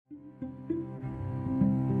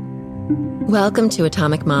Welcome to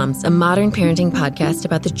Atomic Moms, a modern parenting podcast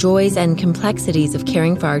about the joys and complexities of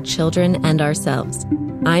caring for our children and ourselves.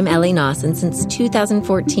 I'm Ellie Noss, and since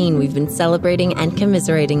 2014, we've been celebrating and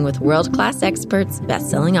commiserating with world-class experts,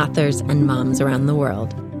 best-selling authors, and moms around the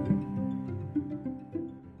world.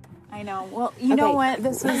 I know. Well, you know what?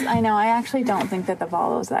 I know. I actually don't think that the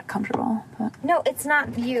Volvo is that comfortable. But. No, it's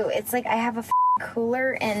not you. It's like I have a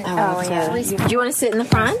cooler and... yeah. Do you want to sit in the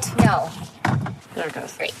front? No. There it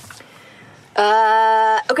goes. Great.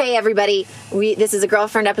 Okay, everybody. This is a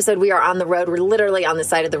girlfriend episode. We are on the road. We're literally on the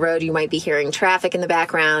side of the road. You might be hearing traffic in the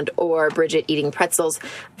background or Bridget eating pretzels.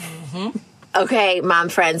 Mm-hmm. Okay, mom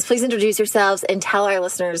friends, please introduce yourselves and tell our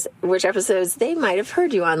listeners which episodes they might have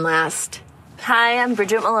heard you on last. Hi, I'm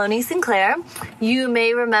Bridget Maloney Sinclair. You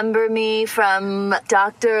may remember me from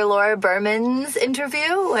Dr. Laura Berman's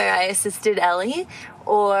interview where I assisted Ellie,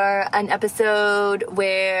 or an episode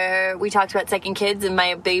where we talked about second kids and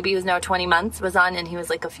my baby, who's now 20 months, was on, and he was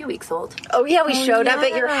like a few weeks old. Oh, yeah, we showed up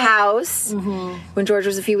at your house when George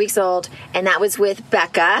was a few weeks old, and that was with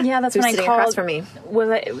Becca. Yeah, that's when I called. Across from me.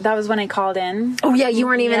 That was when I called in. Oh, yeah, you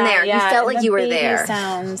weren't even there. Yeah, you felt like you were the there.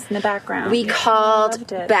 Sounds in the background. We called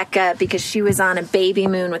Becca because she was on a baby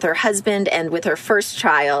moon with her husband and with her first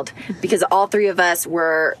child, because all three of us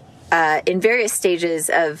were in various stages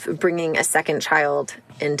of bringing a second child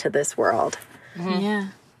into this world. Mm-hmm. Yeah.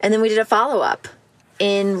 And then we did a follow-up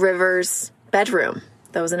in River's bedroom.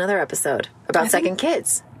 That was another episode about second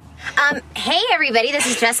kids. Hey, everybody. This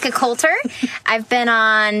is Jessica Coulter. I've been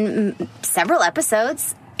on several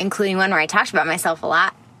episodes, including one where I talked about myself a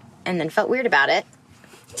lot and then felt weird about it.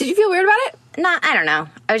 Did you feel weird about it? I don't know.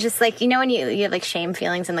 I was just like, you know when you have like shame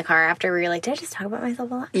feelings in the car after where you're like, did I just talk about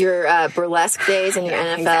myself a lot? Your burlesque days and your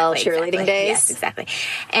NFL cheerleading days? Yes, exactly.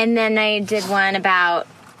 And then I did one about...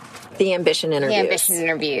 The ambition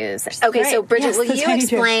interviews. Okay, so Bridget, will you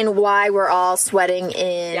explain why we're all sweating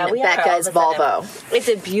in Becca's Volvo? It's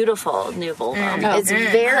a beautiful new Volvo. It's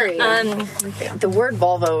very... the word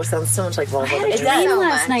Volvo sounds so much like Volvo. I had a dream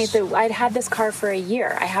last night that I'd had this car for a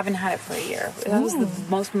year. I haven't had it for a year. That was the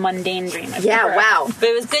most mundane dream I've ever had. Wow. But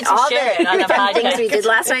it was good to share it on a podcast. Things we did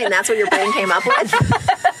last night, and that's what your brain came up with?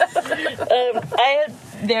 I had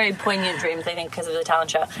very poignant dreams, I think, because of the talent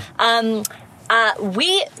show.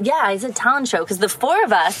 It's a talent show because the four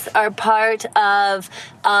of us are part of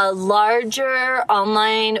a larger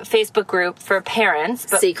online Facebook group for parents.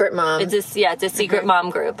 But Secret Mom. It's a secret mom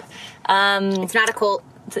group. It's not a cult.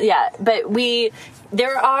 Yeah, but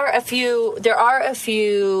there are a few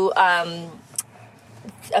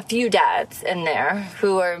dads in there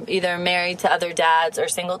who are either married to other dads or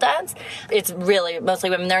single dads. It's really mostly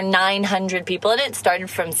women. There are 900 people in it. It started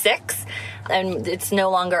from 6, and it's no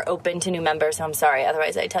longer open to new members, so I'm sorry.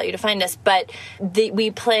 Otherwise, I'd tell you to find us. But we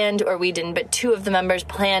planned, or we didn't, but 2 of the members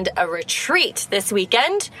planned a retreat this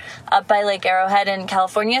weekend up by Lake Arrowhead in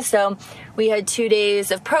California. So we had 2 days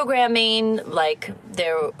of programming, like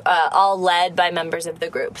they're all led by members of the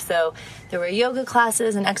group. So there were yoga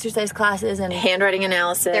classes and exercise classes and handwriting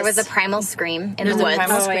analysis. There was a primal scream in the woods.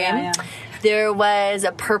 Yeah. There was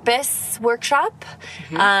a purpose workshop.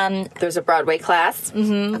 There's a Broadway class.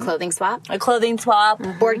 A clothing swap.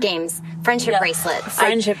 Board games. Friendship bracelets.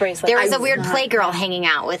 There was a weird Playgirl hanging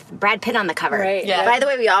out with Brad Pitt on the cover. Right. Yeah. By the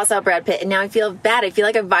way, we all saw Brad Pitt, and now I feel bad. I feel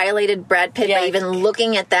like I violated Brad Pitt by even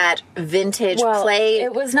looking at that vintage Playgirl.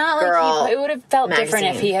 It was not like it would have felt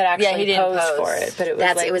different if he had actually posed for it. But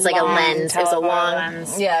it was like a lens. It was a long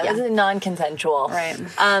lens. Yeah, it was non-consensual. Right.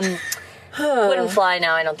 Wouldn't fly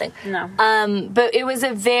now, I don't think. No. But it was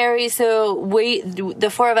the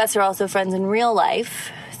 4 of us are also friends in real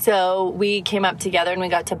life. So we came up together and we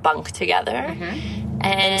got to bunk together.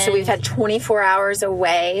 And so we've had 24 hours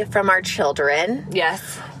away from our children.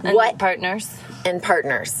 Yes. And partners.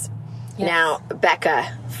 Yes. Now,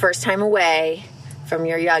 Becca, first time away from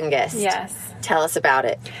your youngest. Yes. Tell us about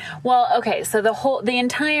it. Well, okay, so the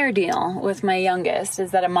entire deal with my youngest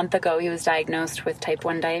is that a month ago he was diagnosed with type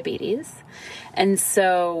 1 diabetes. And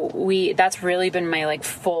so that's really been my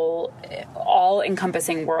full,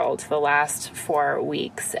 all-encompassing world for the last 4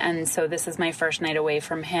 weeks. And so this is my first night away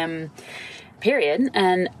from him, period.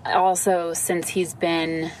 And also since he's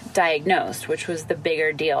been diagnosed, which was the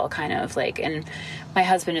bigger deal, and my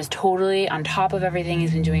husband is totally on top of everything.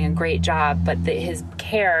 He's been doing a great job, but his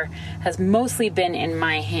care has mostly been in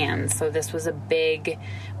my hands. So this was a big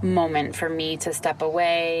moment for me to step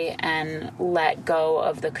away and let go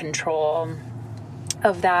of the control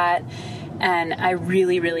of that. And I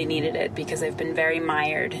really, really needed it because I've been very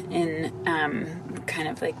mired in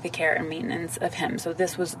the care and maintenance of him. So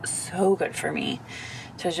this was so good for me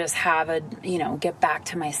to just have get back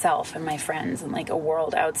to myself and my friends and like a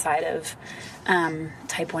world outside of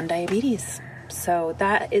type 1 diabetes. So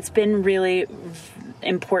that it's been really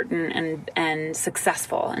important and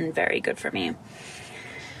successful and very good for me.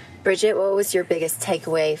 Bridget, what was your biggest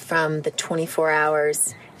takeaway from the 24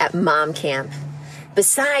 hours at Mom Camp?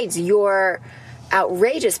 Besides your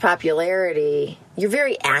outrageous popularity, you're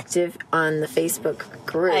very active on the Facebook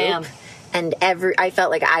group. I am. And I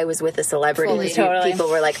felt like I was with a celebrity. Fully, totally. People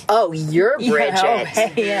were like, "Oh, you're Bridget." Yeah,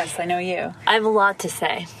 hey, yes, I know you. I have a lot to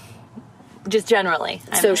say. Just generally.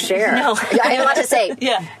 So share. No. I have a lot to say.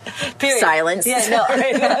 Yeah. Period. Silence. Yeah, no.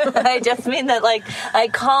 I just mean that, like, I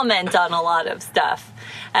comment on a lot of stuff.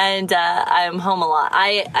 And I'm home a lot.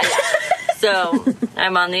 So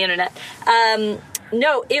I'm on the internet.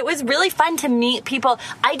 No, it was really fun to meet people.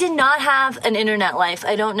 I did not have an internet life.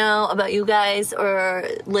 I don't know about you guys or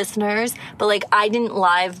listeners, but like I didn't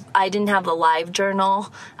have the Live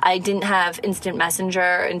Journal. I didn't have Instant Messenger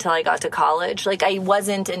until I got to college. Like I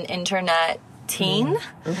wasn't an internet teen.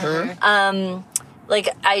 Mm-hmm.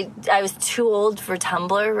 Like I was too old for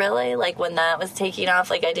Tumblr, really. Like when that was taking off,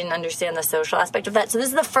 like I didn't understand the social aspect of that. So this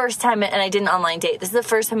is the first time, and I didn't online date. This is the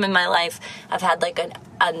first time in my life I've had like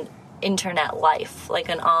an internet life, like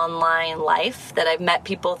an online life, that I've met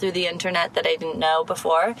people through the internet that I didn't know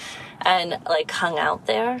before and like hung out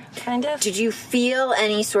there, kind of. Did you feel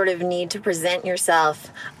any sort of need to present yourself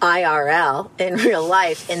IRL in real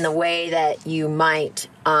life in the way that you might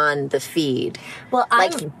on the feed? Well,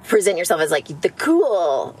 like present yourself as like the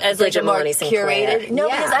cool, as like a more Maloney Sinclair. curated. No,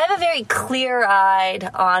 because I have a very clear-eyed,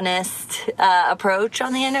 honest approach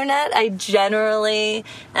on the internet. I generally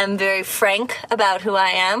am very frank about who I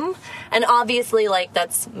am, and obviously, like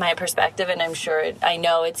that's my perspective, and I'm sure I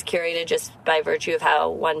know it's curated just by virtue of how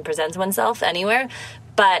one presents oneself anywhere,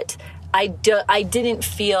 but I didn't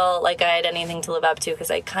feel like I had anything to live up to because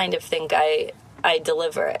I kind of think I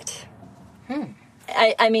deliver it.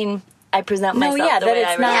 I mean, I present myself the way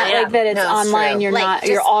I really am. Like that it's online. True. You're like, not.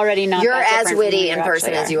 just, You're already not. You're that as different witty from in who you person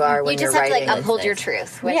actually as you are when you just you're have to like writing. uphold your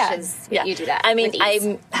truth, which is you do that. I mean, with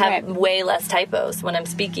ease. I have way less typos when I'm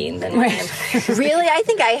speaking than when I'm... Really? I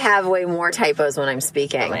think I have way more typos when I'm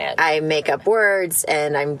speaking. man. I make up words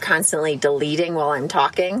and I'm constantly deleting while I'm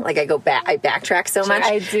talking. Like I backtrack so much.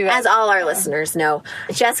 I do. As all our listeners know.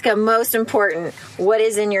 Jessica, most important, what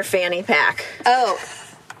is in your fanny pack?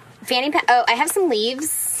 Fanny pack. I have some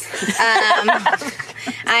leaves.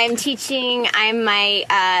 I'm teaching.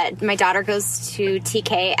 My daughter goes to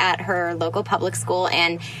TK at her local public school,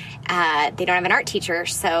 and they don't have an art teacher,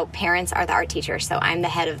 so parents are the art teacher. So I'm the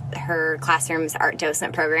head of her classroom's art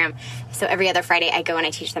docent program. So every other Friday I go and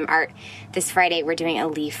I teach them art. This Friday we're doing a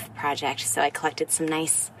leaf project, so I collected some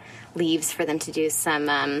nice leaves for them to do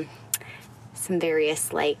some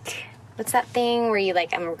various like. What's that thing where you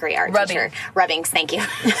like? I'm a great art teacher. Rubbings. Thank you.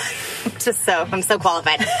 I'm so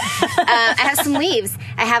qualified. I have some leaves.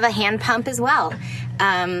 I have a hand pump as well.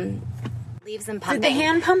 Leaves and pumping. Did the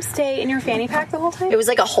hand pump stay in your fanny pack the whole time? It was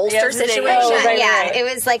like a holster situation. Right. It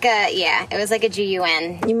was like a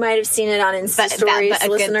GUN. You might have seen it on Insta Stories, but a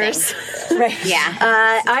good listeners. Right.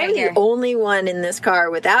 Yeah. I'm the only one in this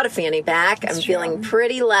car without a fanny pack. I'm feeling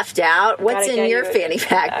pretty left out. What's in your fanny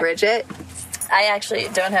pack, Bridget? I actually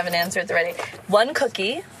don't have an answer at the ready. One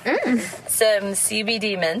cookie, some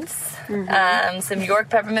CBD mints, some York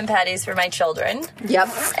peppermint patties for my children. Yep.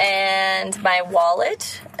 And my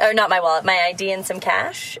wallet, or not my wallet, my ID and some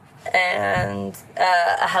cash, and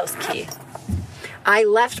a house key. I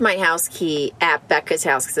left my house key at Becca's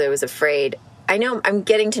house because I was afraid. I know I'm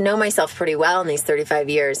getting to know myself pretty well in these 35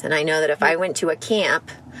 years, and I know that if I went to a camp,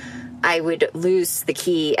 I would lose the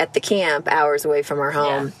key at the camp hours away from our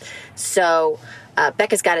home. Yeah. So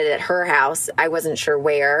Becca's got it at her house. I wasn't sure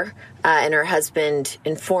where, and her husband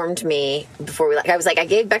informed me before we left. I was like, I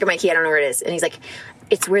gave Becca my key. I don't know where it is. And he's like,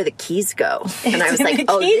 it's where the keys go. And I was like,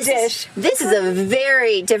 oh, this is a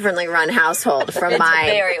very differently run household from mine.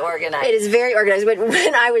 It's very organized. It is very organized. But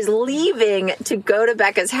when I was leaving to go to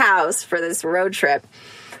Becca's house for this road trip,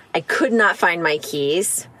 I could not find my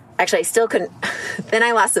keys. Actually, I still couldn't. Then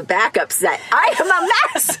I lost the backup set. I am a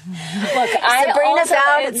mess. Look, Sabrina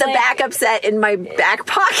found the backup set in my back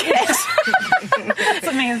pocket. That's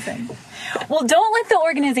amazing. Well, don't let the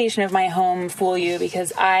organization of my home fool you,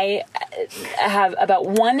 because I have about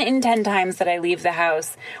 1 in 10 times that I leave the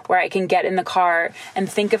house where I can get in the car and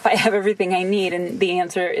think if I have everything I need, and the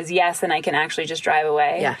answer is yes, and I can actually just drive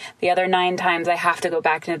away. Yeah. The other 9 times I have to go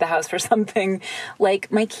back into the house for something like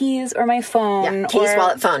my keys or my phone. Yeah, keys, or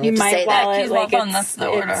wallet, phone. You have to say wallet. that. Keys, wallet, phone, that's the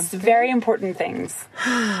order. It's very important things.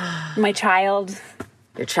 My child.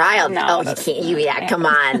 Your child? No, Oh, you that's- can't. Yeah, come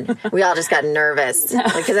on. We all just got nervous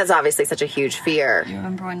because that's obviously such a huge fear. You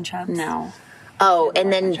remember when Chubbs? No. Oh,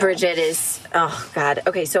 and then Bridget is, oh, God.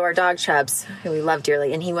 Okay, so our dog Chubbs, who we love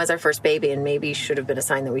dearly, and he was our first baby, and maybe should have been a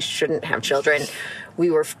sign that we shouldn't have children. We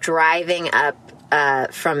were driving up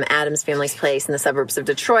from Adam's family's place in the suburbs of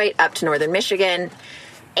Detroit up to northern Michigan,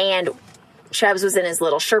 and Chubbs was in his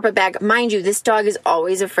little Sherpa bag. Mind you, this dog is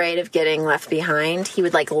always afraid of getting left behind. He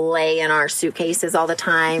would, like, lay in our suitcases all the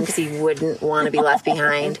time because he wouldn't want to be left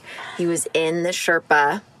behind. He was in the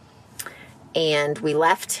Sherpa, and we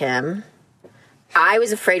left him. I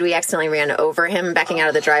was afraid we accidentally ran over him backing out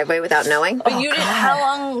of the driveway without knowing. But you didn't. How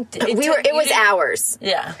long? It was hours.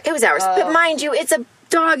 Yeah. It was hours. But mind you, it's a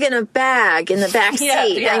dog in a bag in the back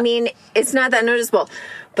seat. Yeah. I mean, it's not that noticeable.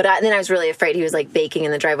 But then I was really afraid he was like baking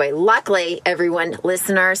in the driveway. Luckily, everyone,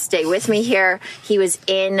 listener, stay with me here. He was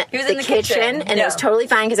in the kitchen, and it was totally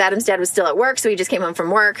fine because Adam's dad was still at work. So he just came home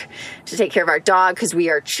from work to take care of our dog because we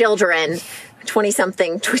are children,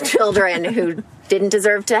 20-something children who didn't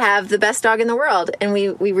deserve to have the best dog in the world. And we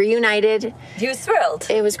reunited. He was thrilled.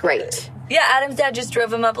 It was great. Yeah, Adam's dad just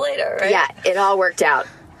drove him up later, right? Yeah, it all worked out.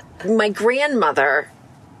 My grandmother,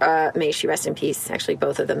 may she rest in peace, actually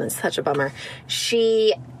both of them, is such a bummer.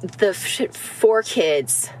 The 4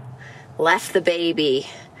 kids left the baby,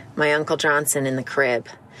 my Uncle Johnson, in the crib.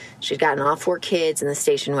 She'd gotten all 4 kids in the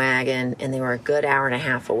station wagon, and they were a good hour and a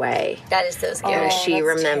half away. That is so scary. And she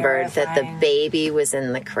remembered that the baby was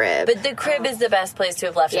in the crib. But the crib is the best place to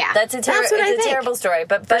have left him. Yeah. That's a terrible story,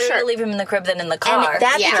 but better to leave him in the crib than in the car. And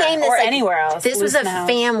that became this, or like, anywhere else. This was a Loose in the house.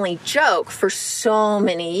 family joke for so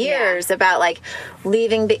many years about, like,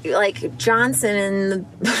 leaving, like, Johnson,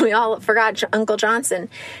 and we all forgot Uncle Johnson,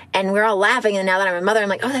 and we're all laughing. And now that I'm a mother, I'm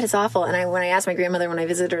like, oh, that is awful. And when I asked my grandmother when I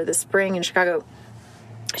visited her this spring in Chicago,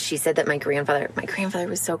 she said that my grandfather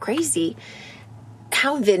was so crazy.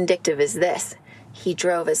 How vindictive is this? He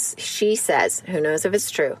drove us, she says, who knows if it's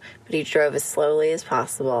true, but he drove as slowly as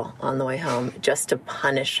possible on the way home just to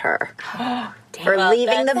punish her for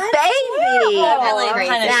leaving the baby.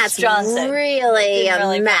 That's really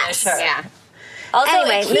a mess. Yeah. Also,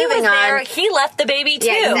 Anyway, he moving was there, on. he left the baby too.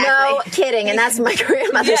 Yeah, exactly. No kidding, and that's my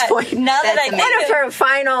grandmother's Yeah, point. now that I think one of of- her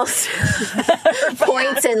final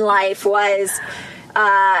points in life was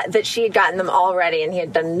that she had gotten them already, and he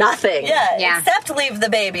had done nothing. Yeah. Except leave the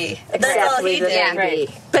baby. That's Except all he leave the did.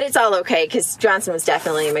 baby. But it's all okay because Johnson was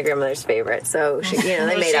definitely my grandmother's favorite, so she,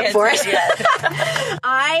 they made up for it.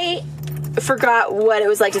 I forgot what it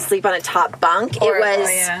was like to sleep on a top bunk. It was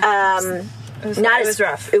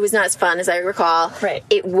rough. It was not as fun as I recall. Right.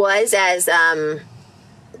 It was as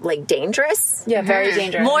like dangerous. Yeah, very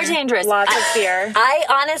dangerous. More dangerous. Lots of fear. I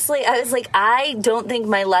was like, I don't think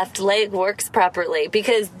my left leg works properly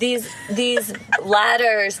because these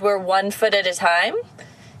ladders were 1 foot at a time.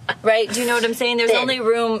 Right? Do you know what I'm saying? There's Thin. only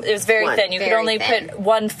room. It was very thin. You could Very only thin. put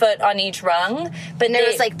 1 foot on each rung. But And there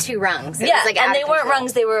was like 2 rungs. It yeah, was, like, and out they of weren't control.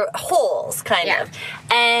 rungs; they were holes, kind Yeah. of.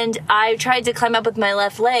 And I tried to climb up with my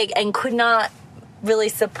left leg and could not really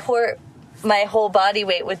support my whole body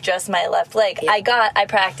weight with just my left leg. Yeah. I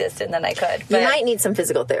practiced and then I could. You But might need some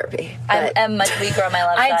physical therapy. I am much weaker on my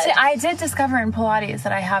left side. I did discover in Pilates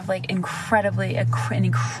that I have like an incredible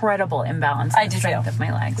imbalance in the strength of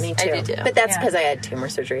my legs. Me too. I do too. But that's Yeah. because I had tumor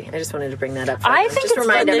surgery. I just wanted to bring that up. I think just it's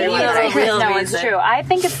remind the everyone that I reason. had. Real No, it's reason. true. I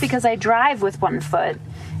think it's because I drive with 1 foot.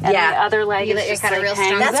 And Yeah. the other leg You is just got a like real hangs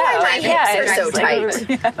strong- That's why out. my hips are so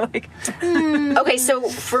like- tight. Okay, so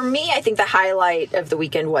for me, I think the highlight of the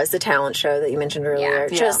weekend was the talent show that you mentioned earlier.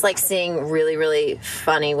 Yeah. Just like seeing really, really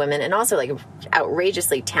funny women and also like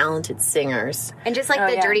outrageously talented singers. And just like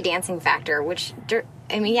the Dirty Dancing factor, which, they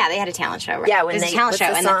had a talent show, right? Yeah, when There's they a talent what's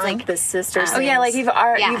show, the and song? that's like the sisters. Oh yeah, like you've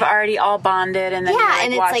already all bonded, and then you're, like,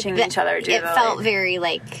 and it's watching like each other do. It the, felt like, very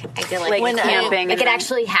like idyllic, Like when camping like and it then-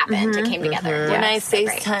 actually happened. It came together. When I So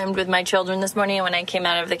great. FaceTimed with my children this morning, and when I came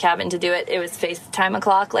out of the cabin to do it, it was FaceTime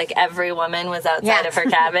o'clock. Like every woman was outside of her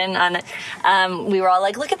cabin. We were all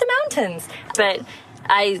like, "Look at the mountains!" But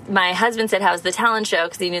my husband said, "How's the talent show?"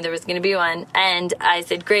 Because he knew there was going to be one, and I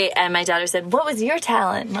said, "Great." And my daughter said, "What was your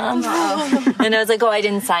talent, Mom?" And I was like, "Oh, I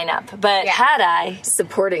didn't sign up, but had I."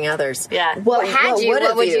 supporting others. Yeah. What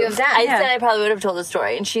What would you have done? I said I probably would have told a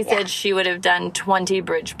story, and she said she would have done 20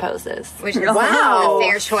 bridge poses. Which is Wow. a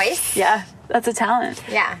fair choice. Yeah, that's a talent.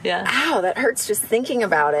 Yeah. Yeah. Ow, that hurts just thinking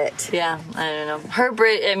about it. Yeah, I don't know. Her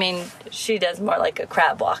bridge, I mean, she does more like a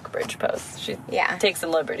crab walk bridge pose. She takes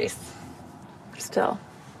some liberties. Still.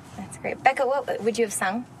 That's great. Becca, what would you have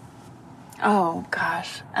sung? Oh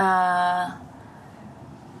gosh.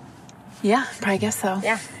 Yeah, probably guess so.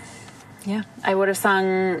 Yeah. Yeah, I would have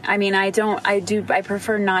sung. I mean, I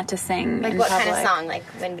prefer not to sing. Like in what public. kind of song? Like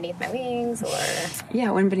Wind Beneath My Wings, or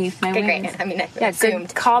Yeah, Wind Beneath My okay, Wings. great. I mean, I Yeah, assumed.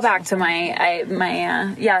 good call back to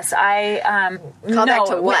yes, I Call back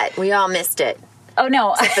to what? We all missed it. Oh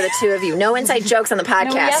no. For the two of you. No inside jokes on the podcast.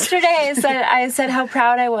 No, yesterday I said how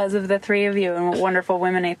proud I was of the three of you and what wonderful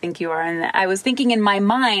women I think you are. And I was thinking in my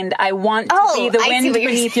mind, I want to be the wind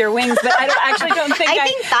beneath your wings, but I don't think I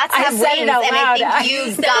think thoughts have said wings, it out and loud. I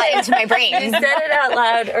think you got into my brain. You said it out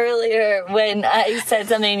loud earlier when I said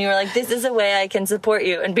something and you were like, this is a way I can support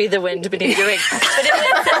you and be the wind beneath your wings. But it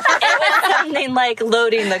was something like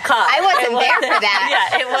loading the car. I wasn't there for that.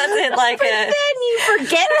 Yeah, it wasn't like Then you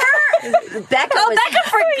forget her? Becca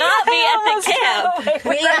forgot me at the camp.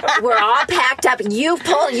 We were all packed up. You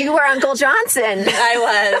were Uncle Johnson.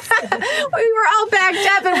 I was. We were all packed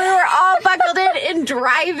up and we were all buckled in and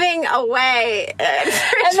driving away.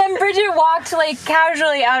 And then Bridget walked like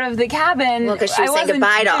casually out of the cabin. Well, because she was saying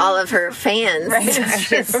goodbye to all of her fans. Right.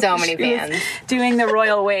 She has so many She was fans. doing the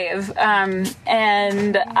royal wave.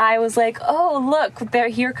 And I was like, oh, look,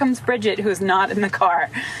 here comes Bridget, who's not in the car.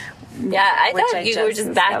 Yeah, I Which thought I you just were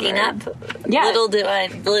just backing up. discovered. Yeah. Little did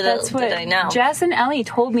That's what I know. Jess and Ellie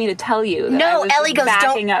told me to tell you. That I No, was Ellie goes,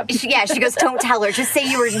 backing don't. up. She goes, don't tell her. Just say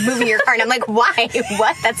you were moving your car. And I'm like, why?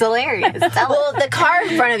 What? That's hilarious. Tell Well, her. the car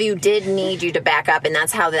in front of you did need you to back up, and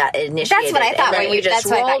that's how that initiated. That's what I thought, And then right? you just That's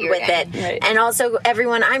what I thought rolled you were with doing. it. Right. And also,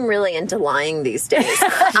 everyone, I'm really into lying these days.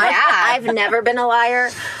 I've never been a liar.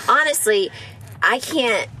 Honestly, I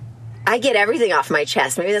get everything off my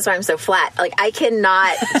chest. Maybe that's why I'm so flat. Like, I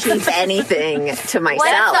cannot keep anything to myself.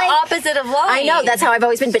 That's the opposite of lying. I know, that's how I've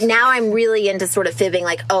always been, but now I'm really into sort of fibbing,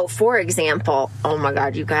 like, for example, oh my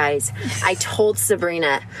God, you guys, I told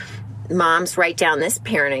Sabrina, moms, write down this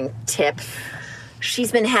parenting tip.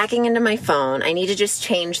 She's been hacking into my phone. I need to just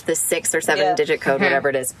change the 6 or 7 digit code, whatever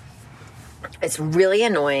it is. It's really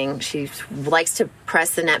annoying. She likes to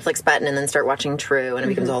press the Netflix button and then start watching True, and it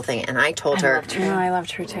becomes a whole thing. And I told her, I love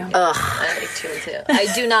True too. I like True too. I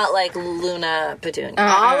do not like Luna Petunia.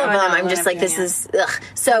 all of them. no, I'm just like, this is, ugh.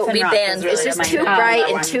 So Muffin Rock banned is it's really just my too favorite. bright That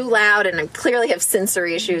and one. too loud, and I clearly have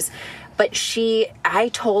sensory issues. But I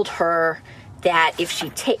told her that if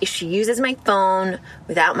she uses my phone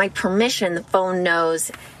without my permission, the phone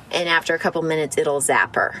knows, and after a couple minutes, it'll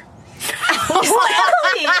zap her.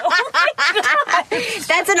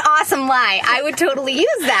 That's an awesome lie. I would totally use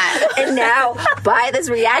that. And now, by this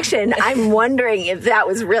reaction, I'm wondering if that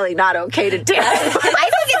was really not okay to do. I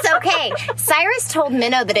think it's okay. Cyrus told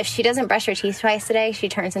Minnow that if she doesn't brush her teeth twice a day, she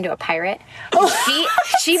turns into a pirate.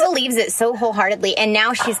 She believes it so wholeheartedly, and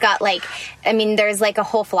now she's got there's like a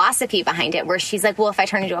whole philosophy behind it where she's like, well, if I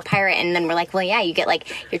turn into a pirate, and then we're like, well, yeah, you get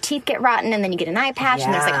like your teeth get rotten, and then you get an eye patch,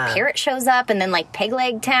 and there's like a parrot shows up, and then like Peg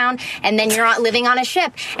Leg Town, and then you're living on a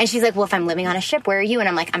ship. And she's like, well, if I'm living on a ship, where are you? And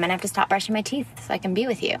I'm like, I'm gonna have to stop brushing my teeth so I can be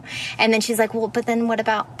with you. And then she's like, well, but then what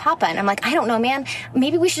about Papa? And I'm like, I don't know, man.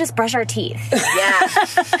 Maybe we should just brush our teeth. Yeah.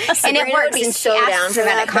 And it works. Be And so she down asks for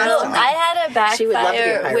about that. it constantly. I had a She would love to be a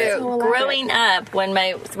backfire pirate. where growing up, when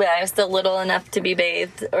I was still little enough to be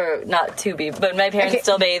bathed, or not to be, but my parents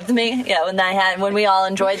still bathed me. Yeah, when we all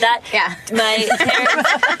enjoyed that. Yeah. My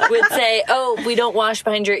parents would say, "Oh, we don't wash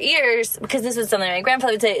behind your ears," because this was something my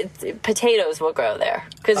grandfather would say. Potatoes will grow there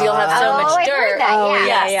because you'll have so much I dirt. heard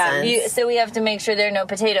that, yeah. So we have to make sure there are no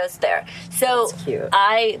potatoes there. So That's cute.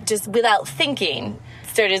 I just, without thinking,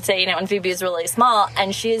 started saying it when Phoebe is really small,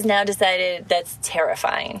 and she has now decided that's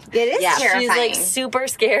terrifying. It is terrifying. She's like super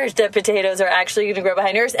scared that potatoes are actually going to grow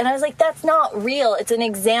behind hers, and I was like, that's not real. It's an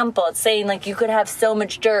example. It's saying like you could have so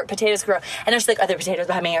much dirt, potatoes grow, and she's like, are there potatoes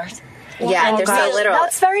behind my ears? Yeah, they're so literal.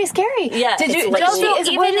 That's very scary. Yeah. Did you? It's like- Josie, Even is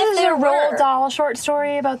if what is there the Roald were. Dahl short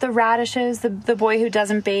story about the radishes? The boy who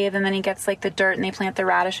doesn't bathe and then he gets like the dirt and they plant the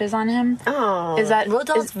radishes on him. Oh. Is that? Roald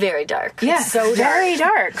Dahl's very dark. Yeah, so very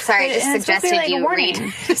dark. Sorry, I just And it's supposed to be suggested like a you warning.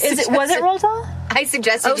 read. Was it Roald Dahl? I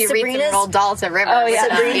suggested you read Sabrina's- some Roald Dahl to River. Oh, yeah.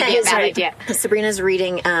 which would Sabrina be a is bad right. idea. Sabrina's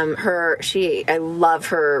reading I love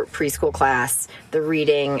her preschool class, the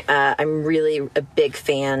reading. I'm really a big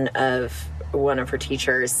fan of one of her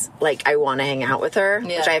teachers. Like, I want to hang out with her,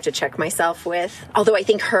 which I have to check myself with. Although I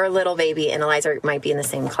think her little baby and Eliza might be in the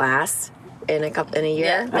same class in a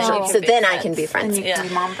year. Yeah. So then I can be friends. And you can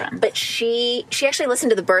be mom friends. But she actually listened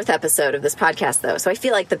to the birth episode of this podcast, though, so I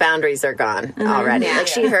feel like the boundaries are gone already. Yeah. Like,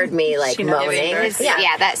 she heard me like She knows moaning. birth.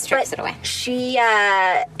 Yeah, that strips it away. She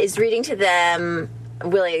is reading to them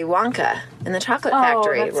Willy Wonka and the Chocolate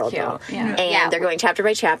Factory. that's Roald cute. Dahl. Yeah. And Yeah. they're going chapter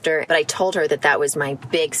by chapter. But I told her that was my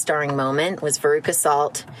big starring moment, was Veruca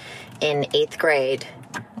Salt in 8th grade.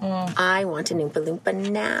 I want an Oompa Loompa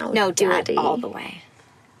now, No, do Daddy. it all the way.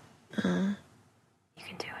 You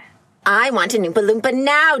can do it. I want an Oompa Loompa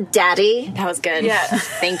now, Daddy. That was good. Yeah.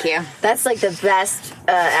 Thank you. That's like the best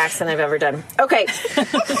accent I've ever done. Okay,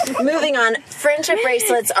 moving on. Friendship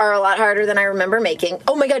bracelets are a lot harder than I remember making.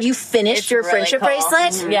 Oh my God, you finished It's your really friendship cool.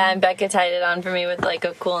 bracelet? Yeah, and Becca tied it on for me with like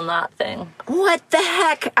a cool knot thing. What the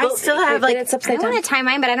heck? I still have like. it's I upside want down. to tie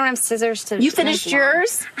mine, but I don't have scissors to. You finished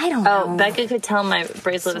yours? I don't know. Oh, Becca could tell my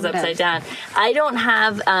bracelet was Sort of. upside down. I don't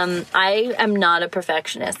have, I am not a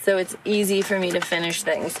perfectionist, so it's easy for me to finish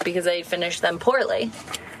things because I finish them poorly.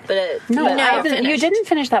 But No, I you didn't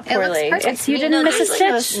finish that It looks poorly. perfect to You me. didn't No, miss a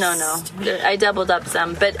there's stitch. No. I doubled up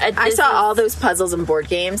some, but I saw all those puzzles and board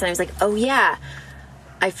games, and I was like, oh yeah.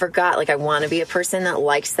 I forgot, like, I want to be a person that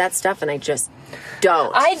likes that stuff, and I just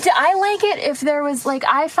don't. I like it if there was, like,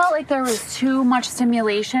 I felt like there was too much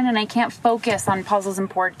stimulation and I can't focus on puzzles and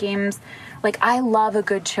board games. Like, I love a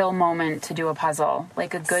good chill moment to do a puzzle.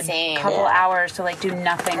 Like, a good Same. couple hours to, like, do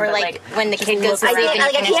nothing. Or, but, like, when the just kid goes look to I sleep around. can't, and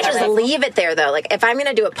like, I finish can't the just puzzle. leave it there, though. Like, if I'm going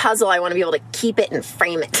to do a puzzle, I want to be able to keep it and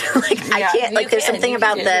frame it. Like, I Yeah, can't, like, you there's can, something you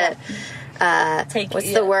about can, the,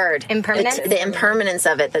 what's the word? Impermanence? The impermanence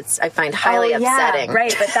of it that's, I find highly Oh, yeah, upsetting.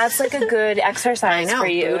 right, but that's, like, a good exercise I know, for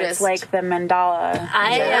you. Buddhist. It's like the mandala.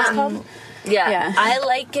 Yeah. I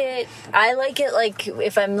like it like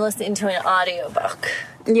if I'm listening to an audiobook.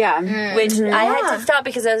 Yeah. Which I had to stop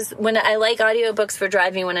because when I like audiobooks for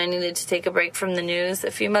driving when I needed to take a break from the news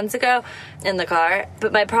a few months ago in the car.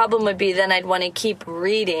 But my problem would be then I'd want to keep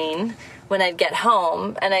reading when I'd get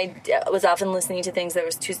home, and I was often listening to things that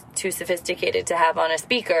was too sophisticated to have on a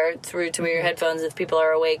speaker through to your headphones if people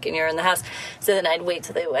are awake and you're in the house. So then I'd wait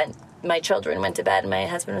till my children went to bed and my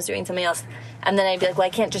husband was doing something else, and then I'd be like, well, I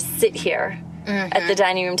can't just sit here at the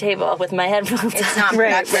dining room table with my headphones. It's not Right,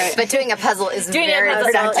 productive, right. but doing a puzzle is Doing very a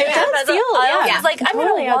puzzle. productive. Doing a puzzle. I was like, I'm Totally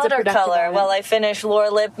going adds to a productive watercolor element. while I finish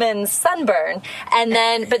Laura Lippman's Sunburn, and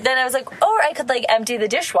then I was like, or I could like empty the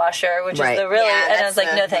dishwasher, which Right. is the really, Yeah, and I was that's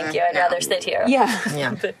like, no, thank you, I'd rather sit here. Yeah.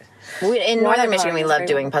 Yeah. In Northern Michigan, we is love great.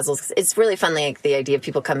 doing puzzles. It's really fun, like the idea of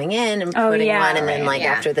people coming in and putting yeah, one, and then right. like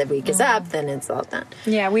Yeah. after the week is up, then it's all done.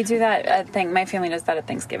 Yeah, we do that at my family does that at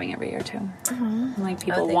Thanksgiving every year, too. Like,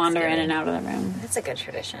 people wander in and out of the room. That's a good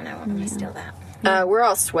tradition. I won't steal that. We're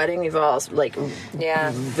all sweating. We've all like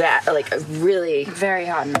Yeah. that, like really. Very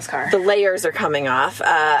hot in this car. The layers are coming off.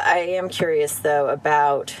 I am curious though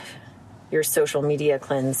about your social media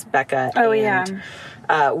cleanse, Becca. Oh, and,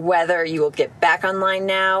 whether you will get back online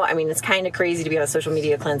now. I mean, it's kind of crazy to be on a social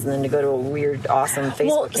media cleanse and then to go to a weird, awesome Facebook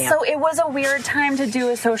Well, camp. so it was a weird time to do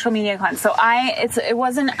a social media cleanse. So it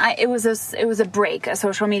was a break, a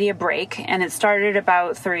social media break, and it started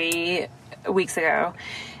about 3 weeks ago.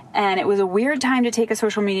 And it was a weird time to take a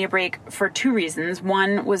social media break for two reasons.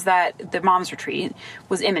 One was that the mom's retreat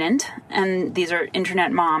was imminent, and these are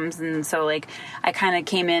internet moms, and so like I kind of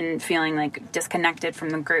came in feeling like disconnected from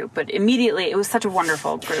the group. But immediately, it was such a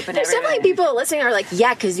wonderful group. And There's definitely people listening who are like,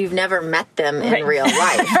 yeah, because you've never met them in Right. real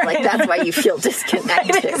life. Like, that's why you feel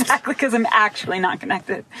disconnected. Exactly, because I'm actually not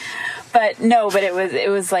connected. But no, but it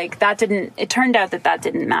was like it turned out that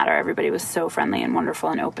didn't matter. Everybody was so friendly and wonderful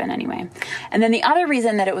and open anyway. And then the other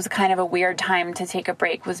reason that it was kind of a weird time to take a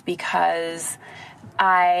break was because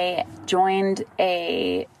I joined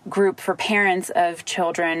a group for parents of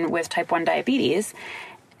children with type 1 diabetes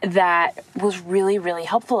that was really, really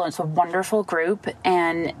helpful. It's a wonderful group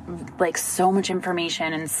and like so much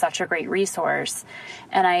information and such a great resource.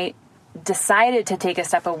 And I decided to take a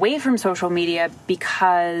step away from social media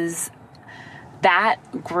because that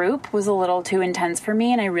group was a little too intense for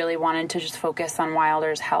me, and I really wanted to just focus on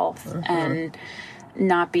Wilder's health and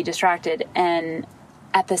not be distracted. And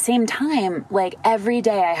at the same time, like every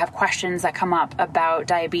day I have questions that come up about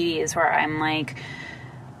diabetes where I'm like,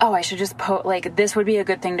 oh, I should just post, like, this would be a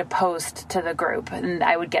good thing to post to the group, and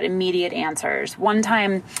I would get immediate answers. One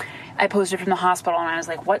time I posted from the hospital and I was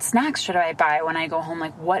like, what snacks should I buy when I go home?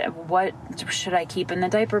 Like, what should I keep in the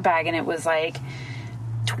diaper bag? And it was like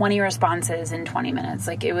 20 responses in 20 minutes.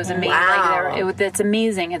 Like, it was amazing. Wow. Like, it's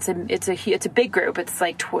amazing. It's a big group. It's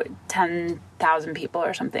like 10,000 people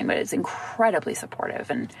or something, but it's incredibly supportive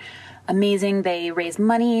and amazing. They raise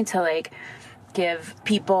money to like give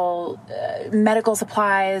people medical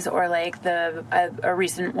supplies, or like a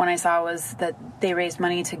recent one I saw was that they raised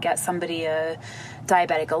money to get somebody a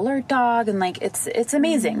diabetic alert dog, and like it's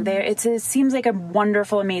amazing. It seems like a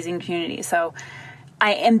wonderful, amazing community. So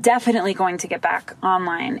I am definitely going to get back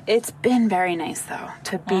online. It's been very nice though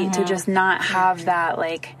to just not have that,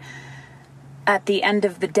 like, at the end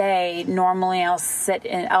of the day, normally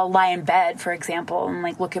I'll lie in bed, for example, and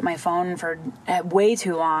like look at my phone for way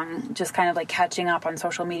too long, just kind of like catching up on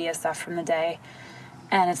social media stuff from the day.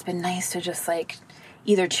 And it's been nice to just like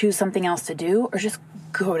either choose something else to do or just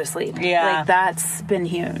go to sleep. Yeah. Like, that's been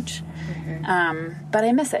huge. But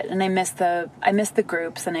I miss it, and I miss the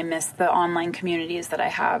groups, and I miss the online communities that I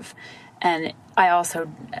have. And I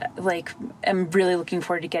also am really looking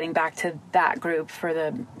forward to getting back to that group for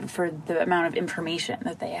the amount of information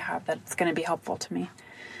that they have that's going to be helpful to me.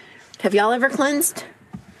 Have y'all ever cleansed?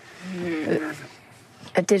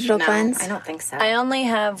 A digital cleanse? I don't think so. I only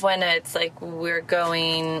have when it's like we're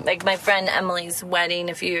going, like my friend Emily's wedding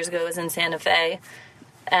a few years ago was in Santa Fe,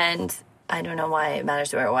 and I don't know why it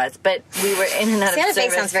matters where it was, but we were in and out Santa of Fe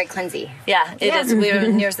service. sounds very cleansy. Yeah, it is. We were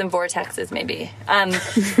near some vortexes, maybe.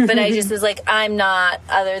 But I just was like, I'm not,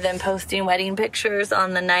 other than posting wedding pictures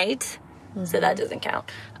on the night, so that doesn't count.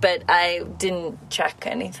 But I didn't check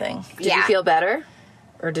anything. Did you feel better?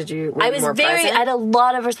 Or did you? Were I you was more I present? had a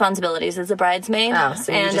lot of responsibilities as a bridesmaid, Oh,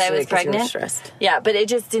 so you and just I did it was 'cause you were pregnant. stressed. Yeah, but it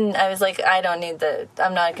just didn't. I was like, I don't need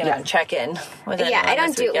I'm not going to check in with anyone. Yeah, I don't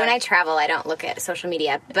this do, when weekend. I travel, I don't look at social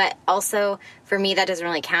media. But also, for me, that doesn't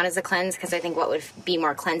really count as a cleanse, because I think what would be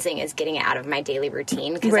more cleansing is getting it out of my daily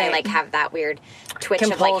routine, because I Right. have that weird twitch of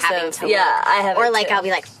having Compulsive. to Yeah, look. I have Or it too. I'll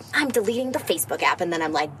be like, I'm deleting the Facebook app, and then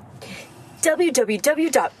I'm like,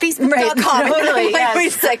 www.facebook.com. Right, And then I'm totally, like, yes. wait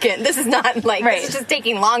a second, this is not like, Right. this is just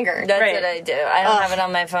taking longer. That's Right. what I do. I don't have it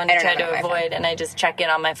on my phone to I don't try have it on to my phone. avoid, and I just check in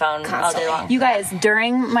on my phone all day Constantly. long. You guys,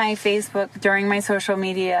 during my social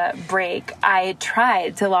media break, I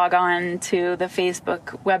tried to log on to the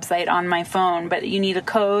Facebook website on my phone, but you need a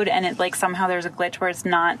code, and it somehow there's a glitch where it's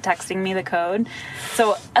not texting me the code.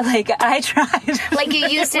 So I tried. Like, you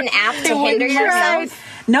used an app to hinder yourself?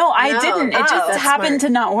 No, I No. didn't. It Oh, just that's happened smart. to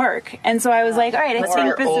not work. And so I was like, all right, I think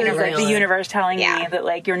this is like the universe telling me Yeah.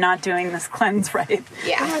 that you're not doing this cleanse right.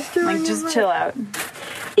 Yeah. Just chill out.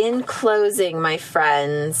 In closing, my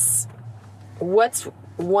friends, what's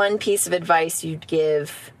one piece of advice you'd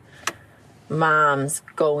give moms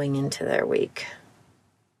going into their week?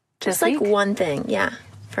 Just This week? one thing, yeah,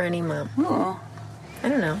 for any mom. Ooh. I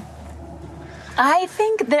don't know. I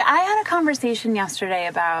think that I had a conversation yesterday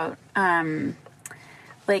about,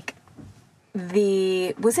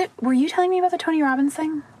 were you telling me about the Tony Robbins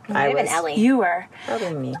thing? Might have been Ellie. You were.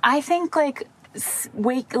 Probably me. I think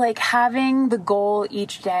having the goal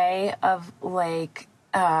each day of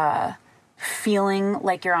feeling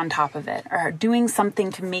like you're on top of it, or doing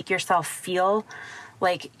something to make yourself feel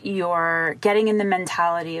like you're getting in the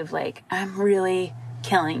mentality of I'm really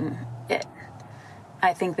killing it.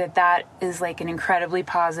 I think that is an incredibly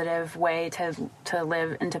positive way to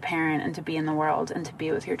live and to parent and to be in the world and to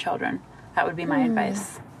be with your children. That would be my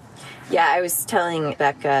advice. Yeah, I was telling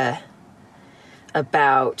Becca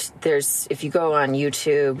about if you go on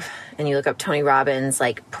YouTube and you look up Tony Robbins,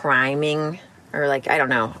 priming, or I don't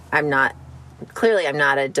know, I'm not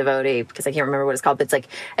a devotee because I can't remember what it's called, but it's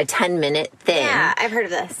a 10-minute thing. Yeah, I've heard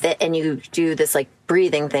of this. And you do this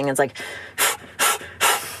breathing thing. It's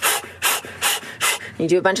you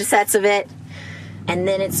do a bunch of sets of it, and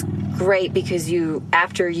then it's great because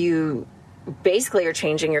after you basically are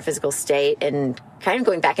changing your physical state and kind of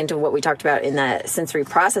going back into what we talked about in the sensory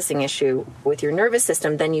processing issue with your nervous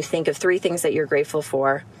system, then you think of 3 things that you're grateful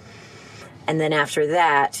for. And then after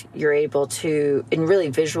that, you're able to really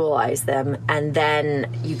visualize them. And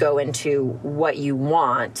then you go into what you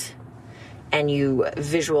want and you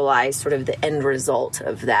visualize sort of the end result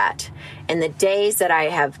of that. And the days that I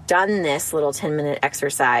have done this little 10-minute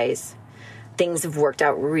exercise, things have worked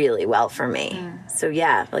out really well for me. So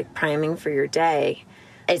yeah, priming for your day.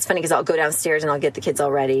 It's funny because I'll go downstairs and I'll get the kids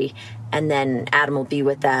all ready, and then Adam will be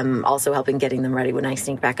with them, also helping getting them ready when I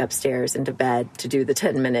sneak back upstairs into bed to do the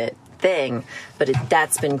 10-minute thing. But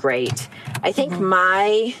that's been great. I think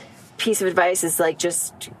my piece of advice is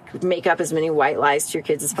just make up as many white lies to your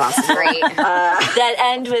kids as possible. Great. That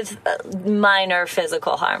end with minor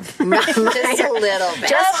physical harm. Just a little bit.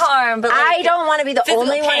 Just harm, but I don't want to be the physical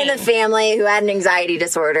only one in the pain. family who had an anxiety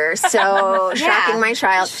disorder. So shocking my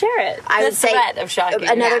child. Share it. I The would say threat of shocking.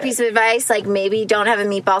 another Yeah. piece of advice, maybe don't have a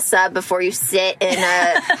meatball sub before you sit in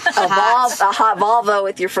a hot Volvo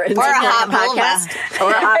with your friends. Or a and hot have podcast. Or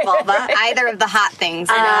a hot vulva. Either of the hot things.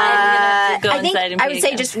 I'm gonna have to go I think inside and I pee would say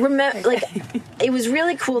again. just remember, it was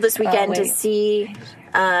really cool this weekend to see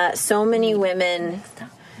so many women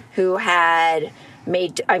who had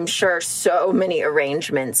made, I'm sure, so many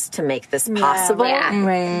arrangements to make this possible. Yeah.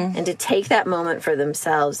 And to take that moment for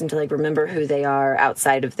themselves and to remember who they are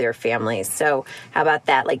outside of their families. So how about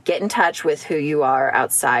that? Get in touch with who you are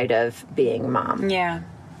outside of being mom. Yeah.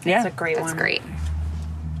 Yeah. That's a great one. That's great.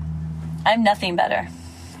 I'm nothing better.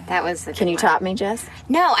 That was. Can you top me, Jess?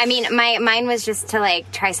 No, I mean, mine was just to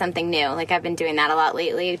try something new. I've been doing that a lot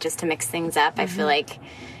lately, just to mix things up. I feel like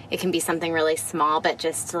It can be something really small, but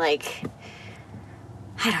just like,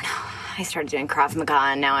 I don't know. I started doing Krav Maga,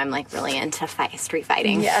 and now I'm like really into street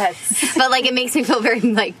fighting. Yes. But like it makes me feel very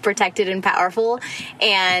like protected and powerful,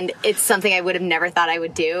 and it's something I would have never thought I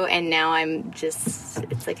would do, and now I'm just,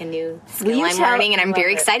 it's like a new skill I'm learning, and I'm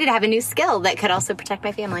very excited to have a new skill that could also protect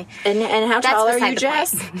my family. And how tall are you,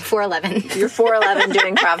 Jess? 4'11". You're 4'11"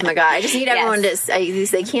 doing Krav Maga. I just need everyone to,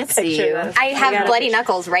 they can't see you. I have bloody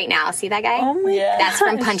knuckles right now. See that guy? Oh my God. That's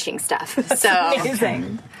from punching stuff. So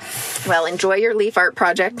Amazing. Well, enjoy your leaf art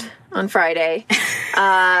project on Friday.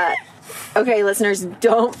 Okay, listeners,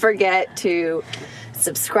 don't forget to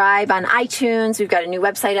subscribe on iTunes. We've got a new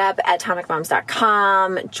website up at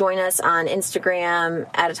atomicmoms.com. Join us on Instagram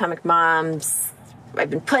at atomicmoms. I've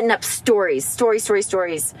been putting up stories. In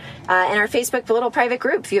our Facebook little private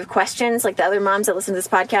group. If you have questions, like the other moms that listen to this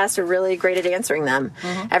podcast are really great at answering them.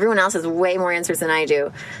 Everyone else has way more answers than I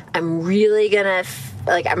do. I'm really gonna,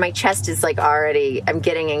 my chest is like already, I'm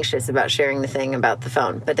getting anxious about sharing the thing about the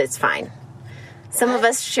phone, but it's fine. Some of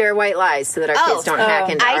us share white lies so that our kids don't hack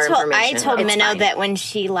into our information. I told It's Minnow fine. that when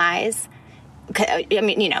she lies, I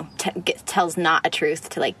mean, tells not a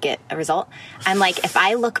truth to like get a result. I'm like, if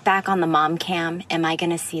I look back on the mom cam, am I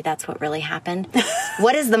going to see that's what really happened?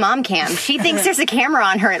 What is the mom cam? She thinks there's a camera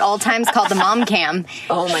on her at all times called the mom cam.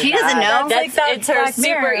 Oh my she God. doesn't know. It's her Black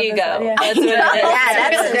super Mirror ego. episode, yeah. That's what it is. Yeah,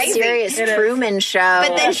 that's a Crazy. serious Truman Show.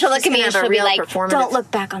 But then she'll look at me and she'll be like, performative. "Don't look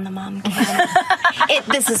back on the mom cam.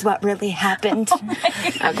 This is what really happened."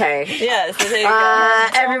 Okay. Yeah, so there you go.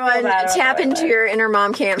 Everyone, tap into your inner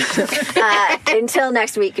mom cam. Until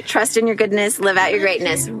next week, trust in your goodness, live out your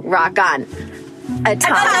greatness, rock on.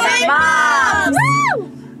 Atomic Moms! Woo!